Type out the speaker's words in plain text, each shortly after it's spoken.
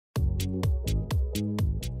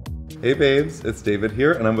Hey babes, it's David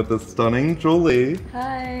here and I'm with the stunning Julie.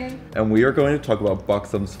 Hi. And we are going to talk about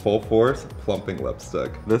BUXOM's Full Force Plumping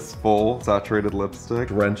Lipstick. This full saturated lipstick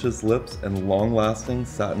drenches lips in long-lasting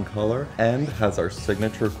satin color and has our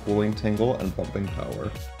signature cooling tingle and plumping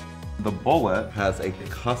power. The bullet has a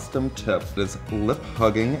custom tip that is lip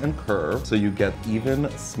hugging and curved, so you get even,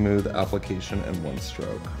 smooth application in one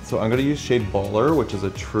stroke. So I'm gonna use shade Baller, which is a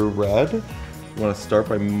true red. You wanna start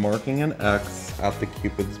by marking an X at the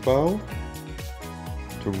Cupid's bow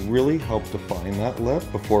to really help define that lip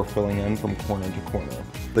before filling in from corner to corner.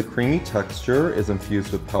 The creamy texture is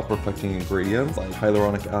infused with palp-perfecting ingredients like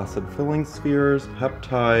hyaluronic acid filling spheres,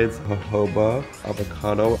 peptides, jojoba,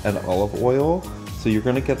 avocado, and olive oil. So you're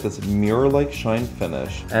gonna get this mirror-like shine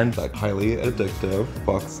finish and that highly addictive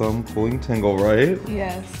BUXOM cooling tingle, right?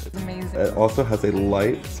 Yes, amazing. It also has a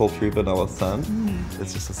light, sultry vanilla scent.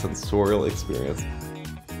 It's just a sensorial experience.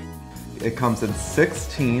 It comes in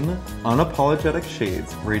 16 unapologetic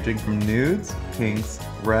shades, ranging from nudes, pinks,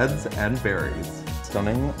 reds, and berries.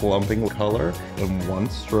 Stunning, plumping color in one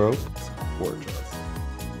stroke. It's gorgeous.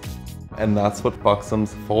 And that's what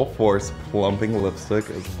BUXOM's Full Force Plumping Lipstick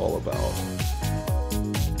is all about.